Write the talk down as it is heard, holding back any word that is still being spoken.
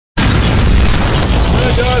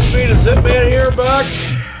guys, me and Zipman here back.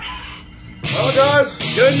 Well, guys,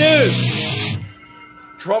 good news.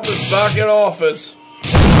 Trump is back in office.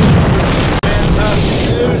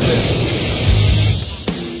 Fantastic news.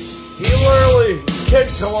 He literally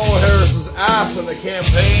kicked Kamala Harris's ass in the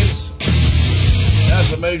campaigns.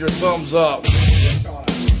 That's a major thumbs up.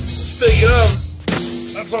 Speaking of,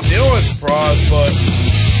 that's not the only surprise, but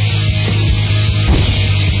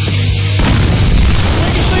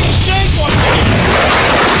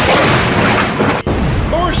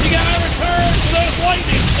of course, you gotta return to those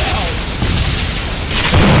lightning cells.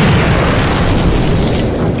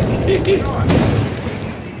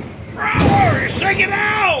 Rattler, you're shaking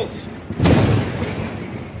owls.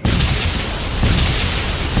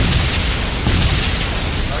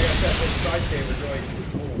 Like I said, this side chamber is really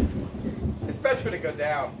cool. Especially when it goes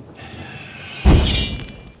down.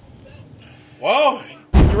 Well,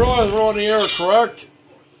 you realize we're on the air, correct?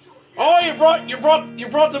 Oh, you brought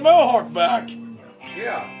the Mohawk back.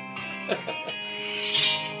 Yeah.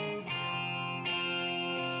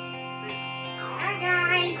 Hi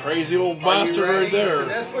guys. Crazy old bastard right there.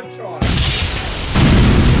 That's what's on.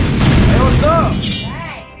 Hey, what's up?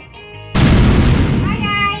 Hi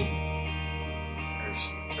guys.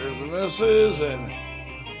 There's the missus and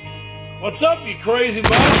what's up, you crazy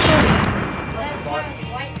bastard? That's Tom's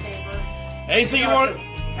lightsaber. Anything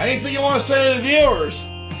you want to say to the viewers?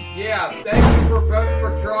 Yeah, thank you for voting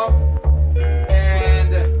for Trump.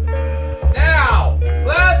 And now,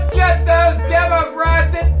 let's get those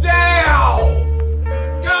Democrats in jail!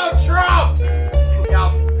 Go Trump! You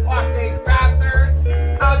fucking bastards!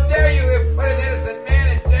 How dare you put an innocent man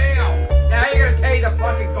in jail? Now you're gonna pay the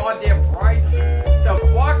fucking goddamn price. So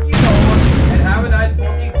fuck you all and have a nice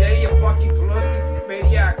fucking day, you fucking Pelosi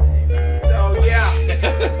maniac. So yeah.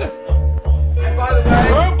 And by the way,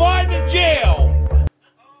 Throw Biden in jail!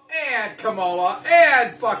 and Kamala,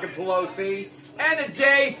 and fucking Pelosi, and the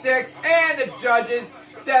J6, and the judges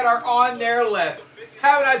that are on their list.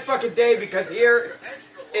 Have a nice fucking day, because here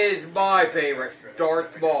is my favorite,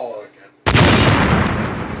 Darth Maul.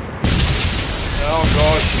 Oh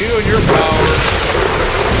gosh, you and your power.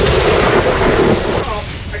 Well,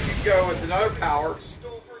 I could go with another power.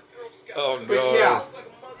 Oh god. But yeah.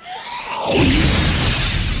 Oh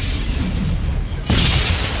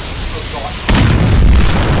god.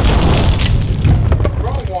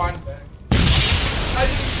 Wrong one. I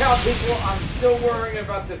didn't tell people I'm still worrying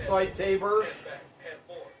about this lightsaber.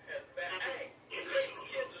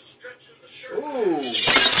 Ooh.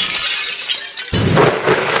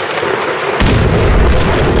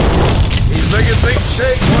 He's making things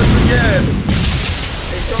shake once again.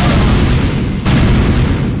 Hey, John.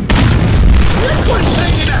 You quit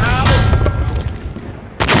shaking the house.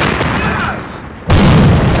 Yes.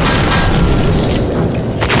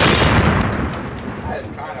 That is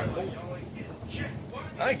kind of cool.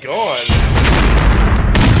 Thank God.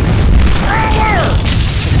 Rattler!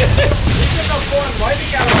 There's no point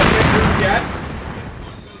lighting out of my fingers yet.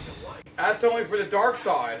 That's only for the dark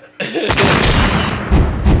side.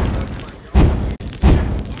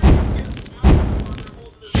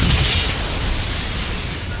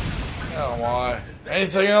 Oh my.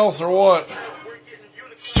 Anything else or what?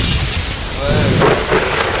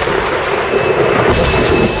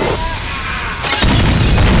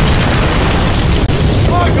 Oh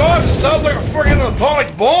my gosh, it sounds like a freaking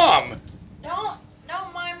atomic bomb!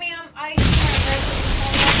 Don't mind me, I'm icing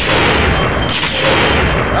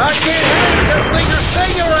I can't hear you because things are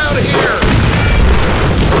shaking around here!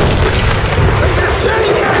 Things are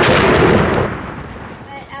shaking!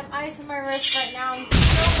 I'm icing my wrist right now.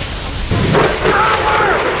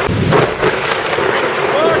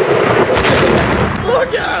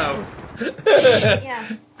 Look at him! Yeah,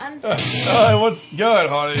 I'm Alright, what's good,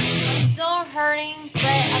 honey? I'm still hurting, but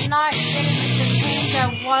I'm not getting the pains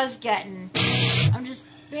I was getting. I'm just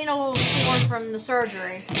being a little sore from the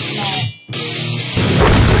surgery.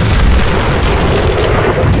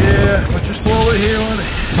 Yeah, but you're slowly healing,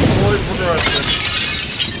 slowly progressing.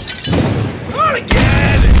 Not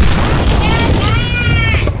again!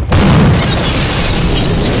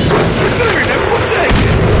 I feel your nipple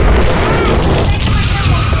shaking!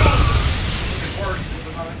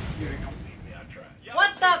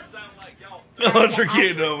 What the?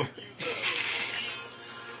 Electrocute them.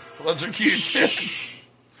 Electrocute tits.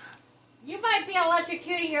 You might be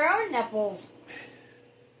electrocuting your own nipples.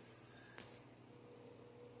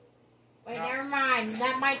 Wait, never mind.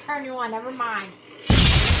 That might turn you on. Never mind.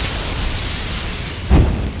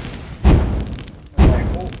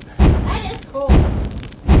 That is cool.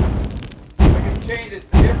 We can change it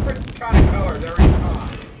different kind of colors every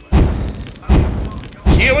time.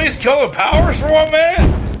 Can you at least kill the powers for one man?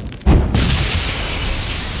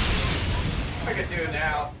 I can do it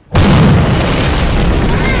now.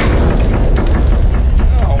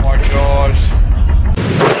 Oh my gosh.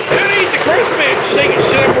 Who needs a Christmas shaking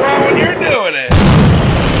shit around when you're doing it?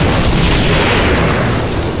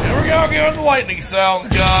 And we're gonna get on the lightning sounds,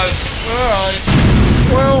 guys. Alright.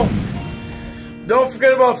 Well, don't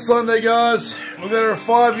forget about Sunday, guys. We got our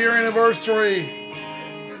 5-year anniversary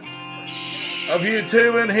of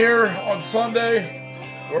YouTube in here on Sunday.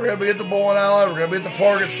 We're going to be at the bowling alley. We're going to be at the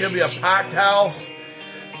park. It's going to be a packed house.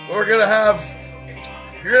 We're going to have,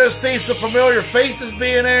 you're going to see some familiar faces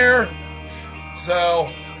being there. So,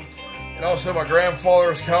 and also my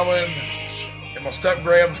grandfather's coming, and my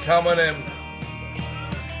step-grand's coming,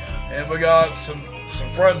 and we got some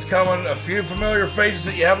friends coming, a few familiar faces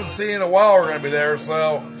that you haven't seen in a while are going to be there.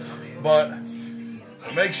 So, but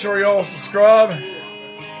make sure you all subscribe.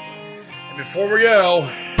 And before we go,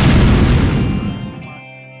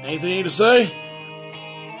 anything you need to say?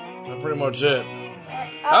 That's pretty much it.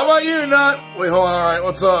 How about you, Nut? Wait, hold on. All right,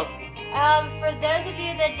 what's up? For those of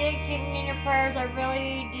you that did keep me in your prayers, I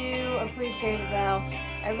really do appreciate it, though.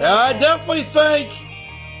 I definitely think,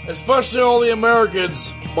 especially all the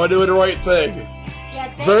Americans, by doing the right thing.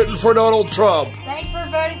 Yeah, Voting for Donald Trump. Thanks for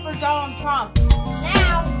voting for Donald Trump.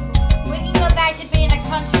 Now, we can go back to being a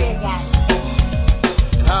country again.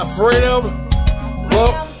 Have freedom.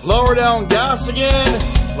 Lower down gas again.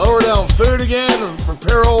 Lower down food again. And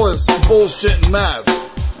prepare all this bullshit and mess.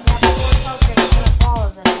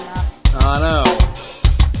 I know.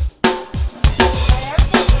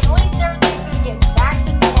 At least everything's going to get back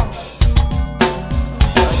to normal.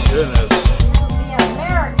 Thank goodness. This will be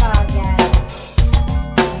America again.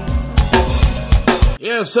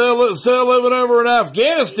 Yeah, instead of living over in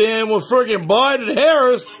Afghanistan with friggin' Biden and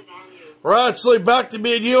Harris, we're actually back to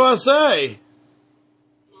being USA.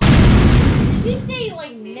 Did you say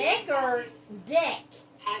like Nick or Dick?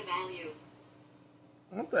 High value.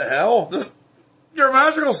 What the hell? Your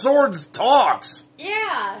magical sword talks.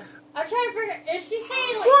 Yeah. I'm trying to figure. Is she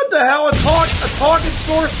saying like? What the hell? A talking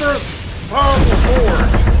sorcerer's powerful sword.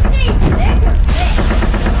 Did you say Nick or Dick?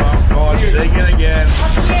 Oh God, shaking again.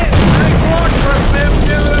 Fuck you. Thanks a lot, Chris, man.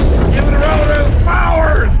 Giving the relatives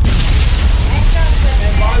powers.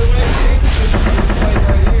 And by the way, this is right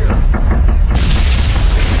here.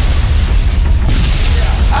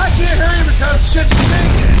 I can't hear you because shit's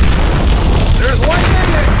shaking. There's lightning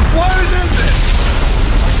and explosions.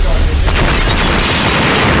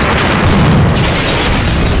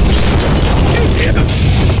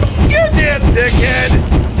 You did, dickhead.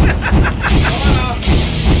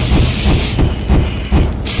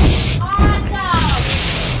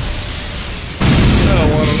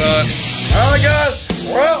 Alright guys,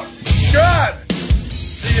 we're out. Subscribe.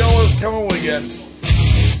 See y'all this coming weekend.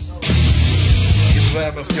 Keep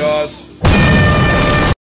the guys.